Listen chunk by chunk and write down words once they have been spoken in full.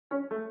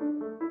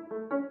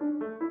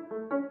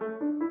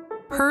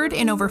heard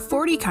in over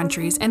 40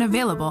 countries and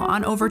available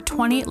on over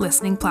 20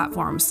 listening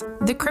platforms.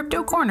 The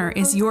Crypto Corner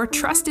is your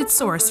trusted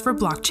source for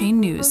blockchain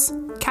news.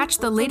 Catch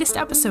the latest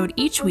episode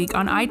each week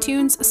on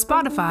iTunes,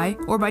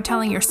 Spotify, or by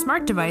telling your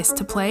smart device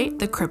to play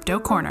The Crypto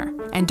Corner.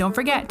 And don't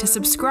forget to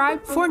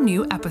subscribe for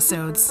new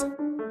episodes.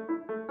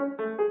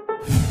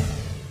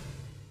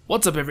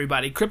 What's up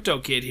everybody, Crypto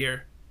Kid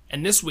here,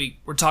 and this week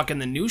we're talking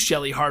the new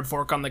Shelley hard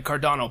fork on the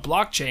Cardano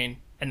blockchain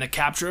and the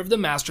capture of the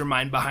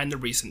mastermind behind the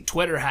recent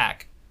Twitter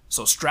hack.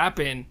 So strap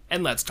in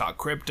and let's talk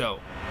crypto.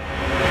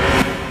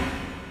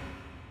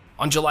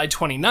 On July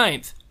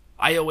 29th,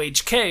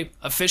 IOHK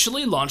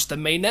officially launched the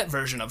mainnet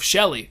version of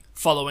Shelley,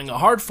 following a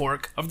hard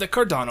fork of the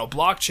Cardano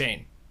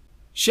blockchain.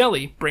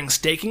 Shelley brings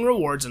staking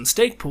rewards and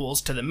stake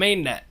pools to the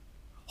mainnet.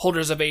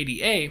 Holders of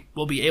ADA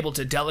will be able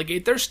to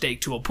delegate their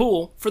stake to a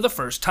pool for the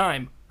first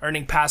time,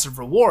 earning passive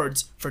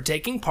rewards for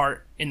taking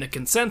part in the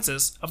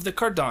consensus of the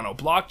Cardano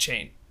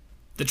blockchain.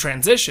 The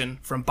transition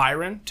from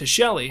Byron to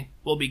Shelley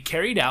will be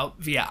carried out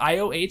via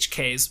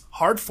IOHK's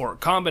Hard Fork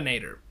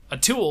Combinator, a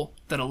tool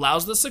that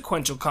allows the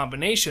sequential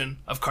combination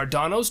of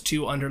Cardano's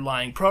two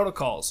underlying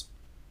protocols.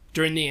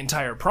 During the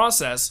entire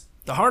process,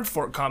 the Hard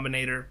Fork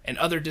Combinator and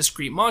other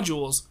discrete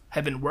modules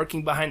have been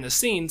working behind the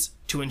scenes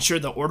to ensure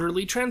the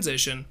orderly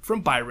transition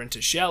from Byron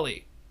to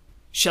Shelley.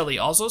 Shelley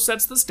also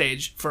sets the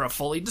stage for a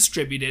fully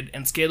distributed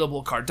and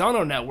scalable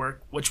Cardano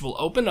network, which will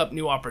open up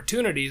new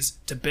opportunities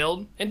to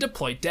build and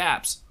deploy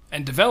dApps,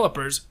 and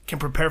developers can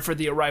prepare for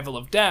the arrival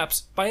of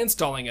dApps by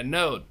installing a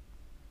node.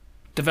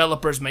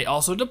 Developers may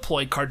also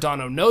deploy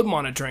Cardano node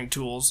monitoring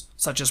tools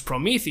such as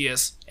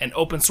Prometheus and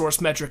open source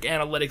metric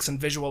analytics and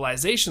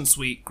visualization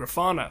suite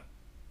Grafana.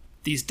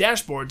 These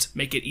dashboards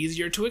make it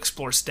easier to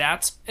explore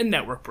stats and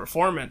network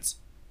performance.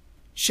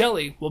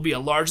 Shelley will be a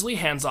largely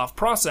hands-off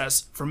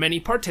process for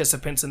many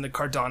participants in the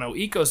Cardano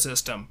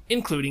ecosystem,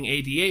 including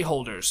ADA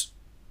holders.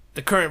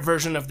 The current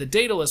version of the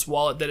dataless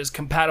wallet that is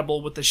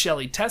compatible with the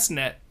Shelley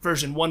testnet,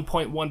 version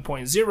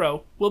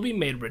 1.1.0, will be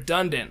made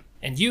redundant,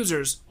 and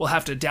users will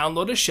have to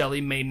download a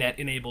Shelley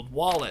mainnet-enabled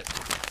wallet.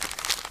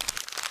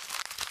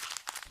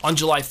 On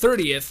July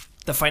 30th,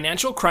 the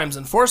Financial Crimes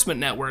Enforcement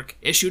Network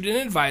issued an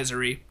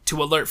advisory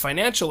to alert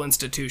financial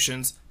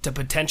institutions to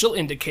potential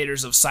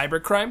indicators of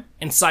cybercrime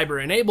and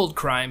cyber-enabled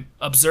crime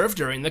observed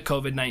during the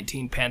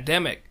COVID-19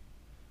 pandemic.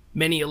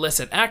 Many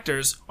illicit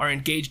actors are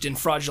engaged in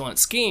fraudulent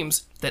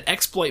schemes that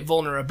exploit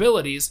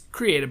vulnerabilities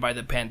created by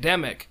the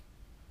pandemic.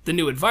 The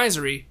new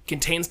advisory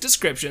contains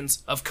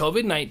descriptions of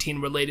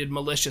COVID-19 related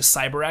malicious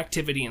cyber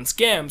activity and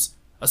scams,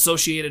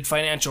 associated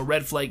financial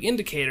red flag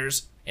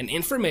indicators, and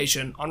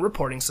information on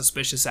reporting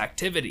suspicious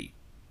activity.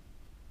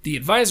 The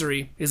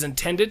advisory is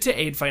intended to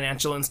aid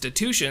financial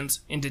institutions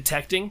in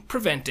detecting,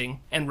 preventing,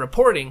 and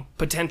reporting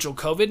potential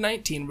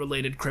COVID-19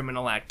 related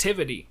criminal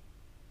activity.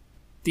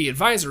 The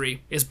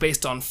advisory is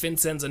based on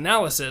FinCEN's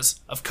analysis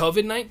of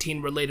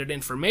COVID-19 related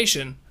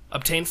information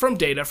obtained from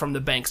data from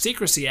the Bank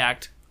Secrecy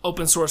Act,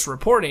 open source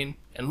reporting,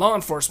 and law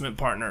enforcement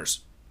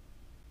partners.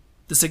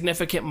 The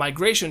significant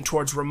migration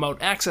towards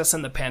remote access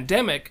in the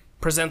pandemic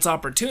presents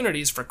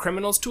opportunities for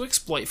criminals to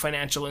exploit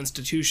financial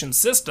institutions'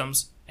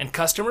 systems and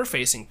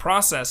customer-facing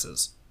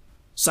processes.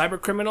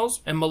 Cybercriminals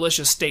and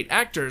malicious state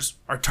actors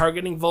are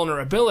targeting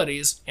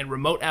vulnerabilities in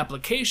remote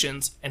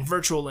applications and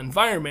virtual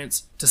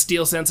environments to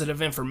steal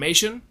sensitive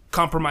information,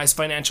 compromise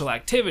financial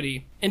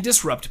activity, and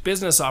disrupt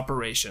business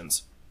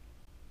operations.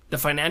 The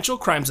Financial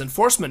Crimes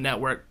Enforcement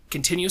Network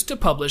continues to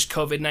publish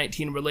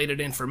COVID-19 related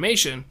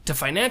information to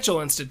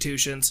financial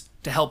institutions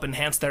to help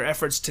enhance their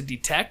efforts to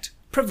detect,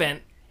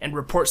 prevent, and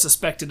report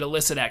suspected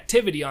illicit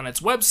activity on its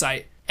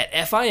website at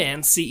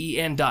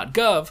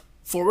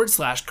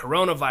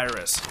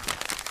fincen.gov/coronavirus.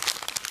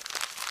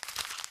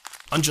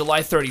 On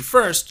July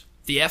 31st,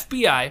 the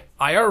FBI,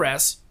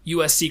 IRS,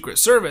 U.S. Secret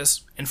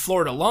Service, and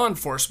Florida law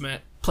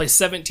enforcement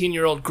placed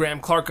 17-year-old Graham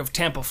Clark of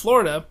Tampa,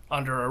 Florida,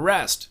 under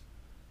arrest.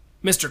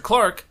 Mr.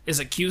 Clark is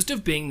accused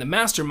of being the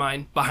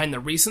mastermind behind the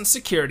recent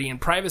security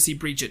and privacy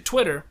breach at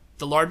Twitter,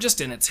 the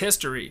largest in its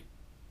history.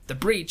 The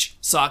breach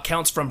saw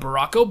accounts from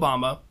Barack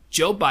Obama,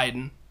 Joe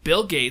Biden,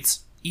 Bill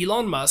Gates,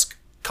 Elon Musk,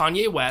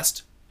 Kanye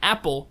West,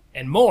 Apple,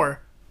 and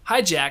more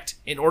hijacked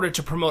in order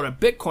to promote a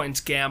Bitcoin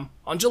scam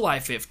on July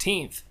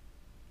 15th.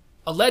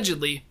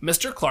 Allegedly,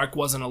 Mr. Clark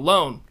wasn't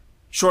alone.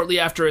 Shortly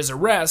after his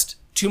arrest,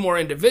 two more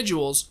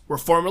individuals were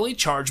formally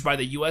charged by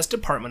the U.S.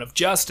 Department of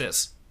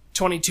Justice: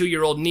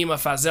 22-year-old Nima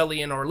Fazeli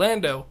in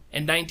Orlando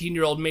and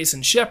 19-year-old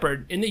Mason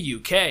Shepard in the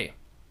UK.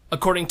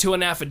 According to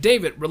an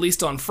affidavit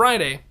released on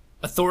Friday,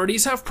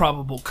 authorities have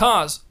probable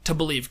cause to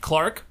believe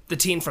Clark, the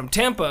teen from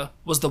Tampa,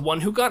 was the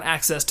one who got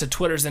access to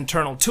Twitter's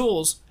internal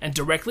tools and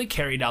directly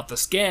carried out the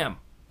scam.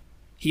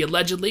 He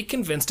allegedly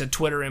convinced a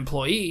Twitter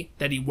employee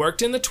that he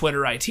worked in the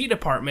Twitter IT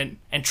department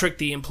and tricked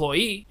the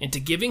employee into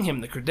giving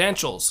him the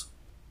credentials.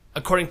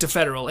 According to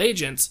federal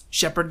agents,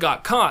 Shepard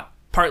got caught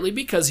partly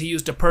because he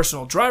used a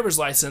personal driver's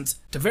license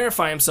to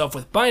verify himself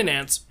with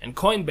Binance and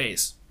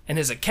Coinbase, and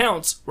his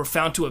accounts were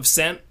found to have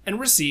sent and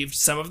received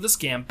some of the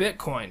scam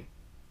Bitcoin.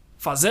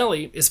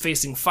 Fazeli is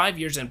facing 5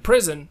 years in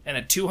prison and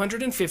a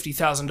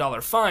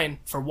 $250,000 fine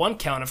for one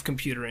count of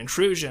computer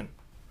intrusion.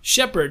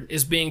 Shepard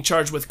is being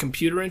charged with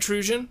computer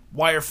intrusion,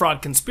 wire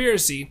fraud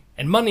conspiracy,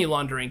 and money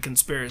laundering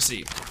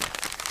conspiracy.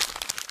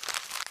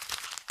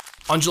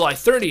 On July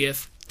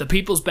 30th, the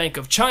People's Bank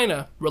of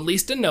China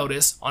released a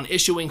notice on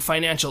issuing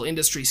financial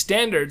industry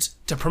standards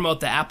to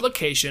promote the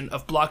application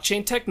of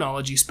blockchain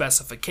technology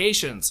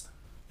specifications.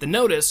 The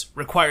notice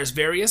requires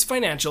various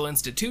financial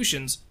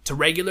institutions to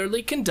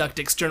regularly conduct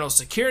external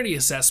security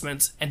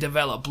assessments and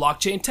develop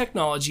blockchain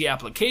technology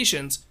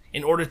applications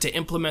in order to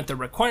implement the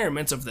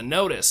requirements of the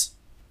notice.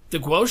 The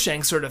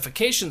Guosheng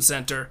Certification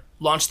Center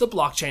launched the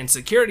Blockchain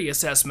Security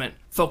Assessment,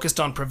 focused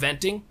on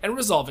preventing and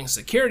resolving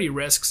security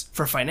risks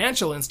for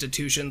financial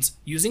institutions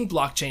using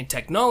blockchain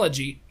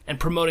technology and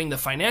promoting the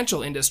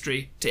financial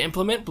industry to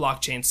implement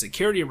blockchain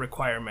security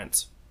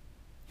requirements.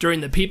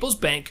 During the People's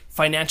Bank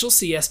Financial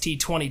CST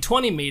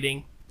 2020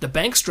 meeting, the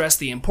bank stressed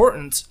the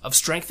importance of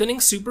strengthening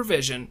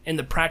supervision in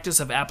the practice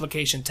of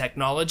application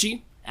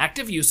technology,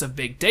 active use of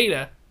big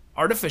data,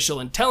 artificial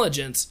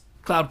intelligence,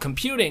 cloud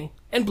computing,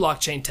 and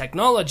blockchain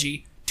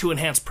technology to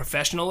enhance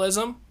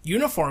professionalism,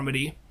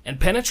 uniformity, and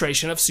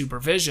penetration of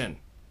supervision.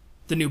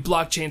 The new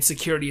Blockchain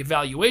Security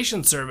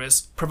Evaluation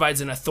Service provides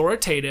an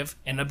authoritative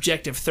and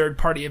objective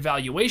third-party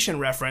evaluation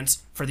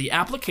reference for the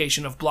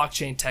application of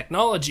blockchain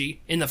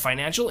technology in the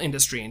financial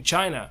industry in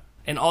China,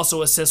 and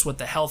also assists with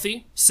the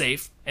healthy,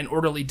 safe, and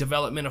orderly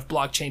development of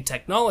blockchain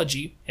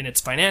technology in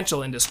its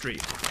financial industry.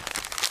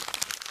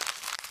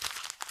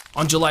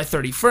 On July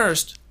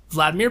 31st,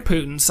 Vladimir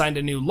Putin signed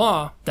a new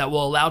law that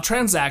will allow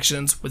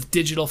transactions with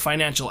digital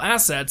financial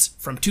assets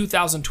from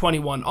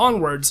 2021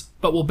 onwards,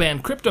 but will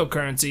ban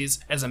cryptocurrencies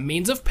as a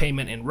means of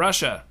payment in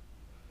Russia.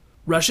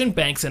 Russian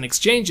banks and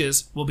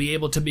exchanges will be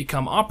able to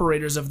become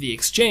operators of the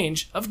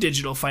exchange of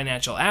digital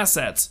financial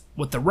assets,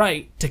 with the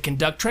right to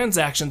conduct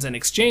transactions and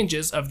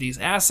exchanges of these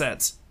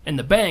assets, and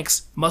the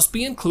banks must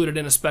be included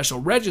in a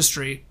special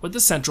registry with the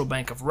Central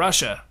Bank of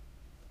Russia.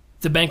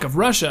 The Bank of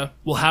Russia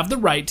will have the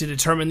right to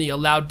determine the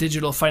allowed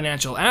digital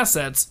financial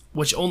assets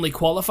which only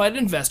qualified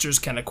investors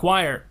can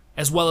acquire,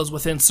 as well as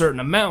within certain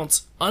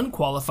amounts,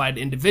 unqualified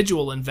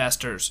individual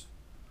investors.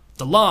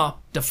 The law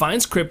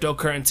defines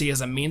cryptocurrency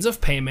as a means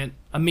of payment,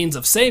 a means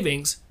of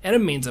savings, and a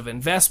means of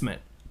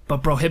investment,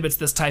 but prohibits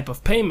this type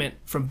of payment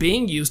from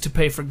being used to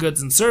pay for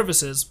goods and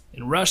services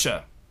in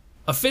Russia.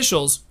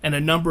 Officials and a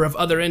number of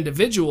other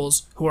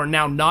individuals who are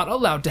now not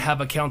allowed to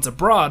have accounts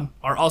abroad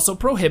are also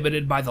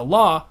prohibited by the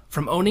law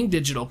from owning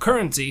digital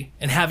currency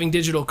and having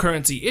digital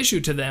currency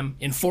issued to them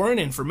in foreign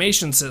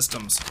information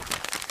systems.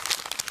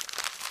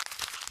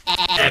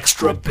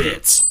 Extra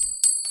bits.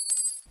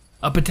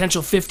 A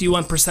potential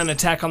 51%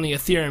 attack on the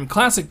Ethereum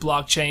Classic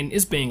blockchain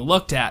is being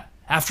looked at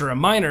after a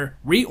miner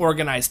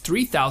reorganized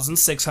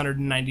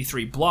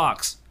 3,693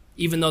 blocks.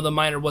 Even though the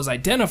miner was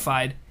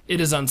identified, it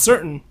is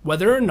uncertain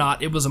whether or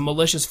not it was a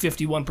malicious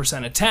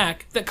 51%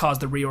 attack that caused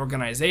the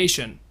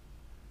reorganization.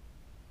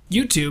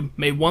 YouTube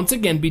may once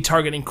again be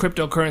targeting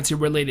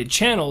cryptocurrency-related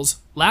channels,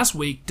 last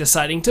week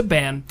deciding to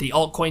ban the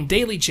Altcoin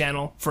Daily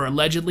channel for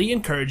allegedly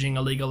encouraging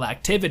illegal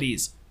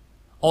activities.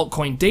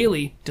 Altcoin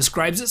Daily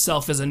describes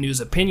itself as a news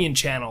opinion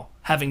channel,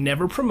 having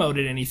never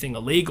promoted anything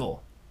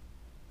illegal.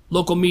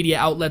 Local media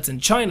outlets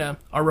in China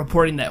are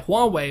reporting that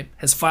Huawei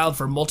has filed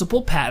for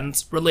multiple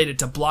patents related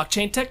to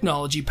blockchain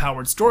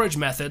technology-powered storage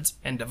methods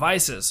and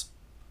devices.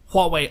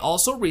 Huawei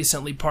also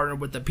recently partnered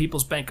with the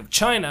People's Bank of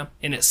China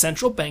in its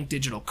central bank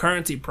digital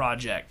currency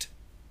project.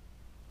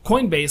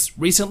 Coinbase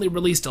recently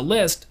released a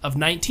list of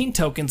 19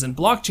 tokens and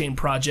blockchain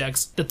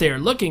projects that they are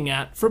looking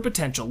at for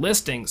potential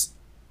listings.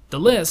 The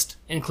list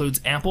includes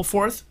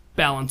Ampleforth,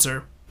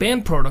 Balancer,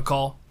 Band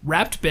Protocol,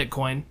 Wrapped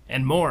Bitcoin,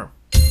 and more.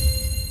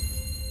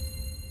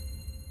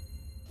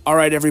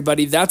 Alright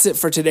everybody, that's it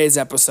for today's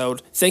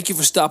episode. Thank you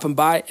for stopping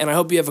by, and I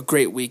hope you have a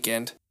great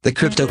weekend. The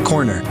Crypto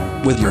Corner,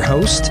 with your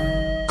host,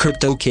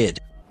 Crypto Kid.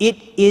 It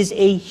is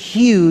a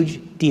huge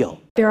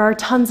deal. There are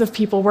tons of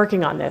people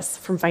working on this,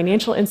 from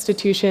financial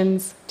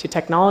institutions to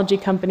technology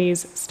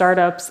companies,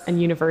 startups,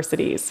 and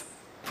universities.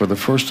 For the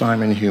first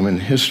time in human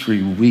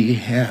history, we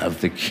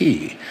have the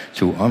key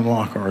to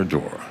unlock our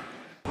door.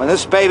 When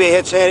this baby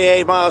hits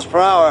 88 miles per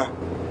hour,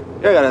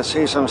 you're gonna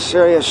see some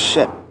serious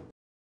shit.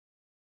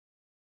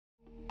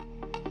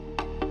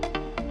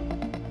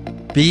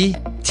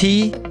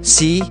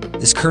 BTC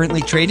is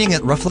currently trading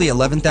at roughly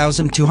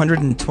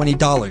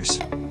 $11,220.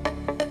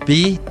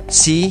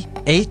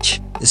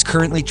 BCH is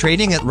currently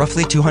trading at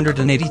roughly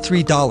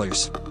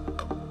 $283.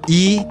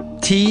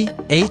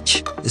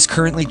 ETH is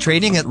currently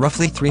trading at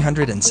roughly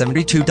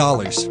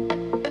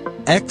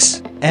 $372.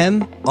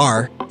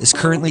 XMR is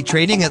currently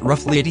trading at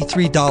roughly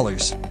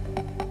 $83.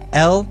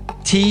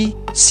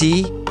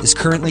 LTC is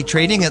currently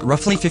trading at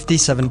roughly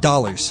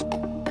 $57.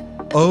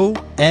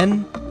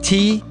 ONT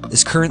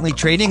is currently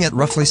trading at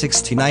roughly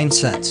 69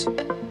 cents.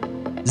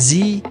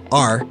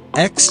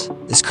 ZRX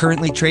is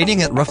currently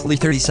trading at roughly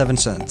 37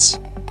 cents.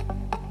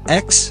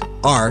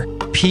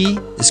 XRP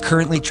is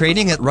currently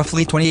trading at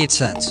roughly 28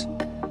 cents.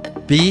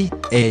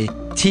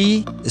 BAR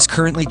T is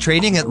currently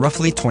trading at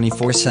roughly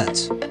 24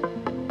 cents.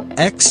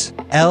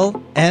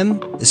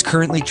 XLM is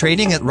currently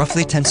trading at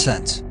roughly 10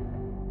 cents.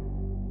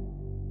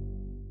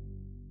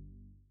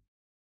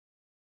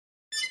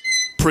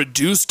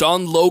 Produced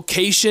on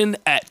location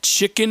at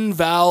Chicken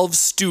Valve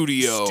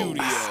Studio.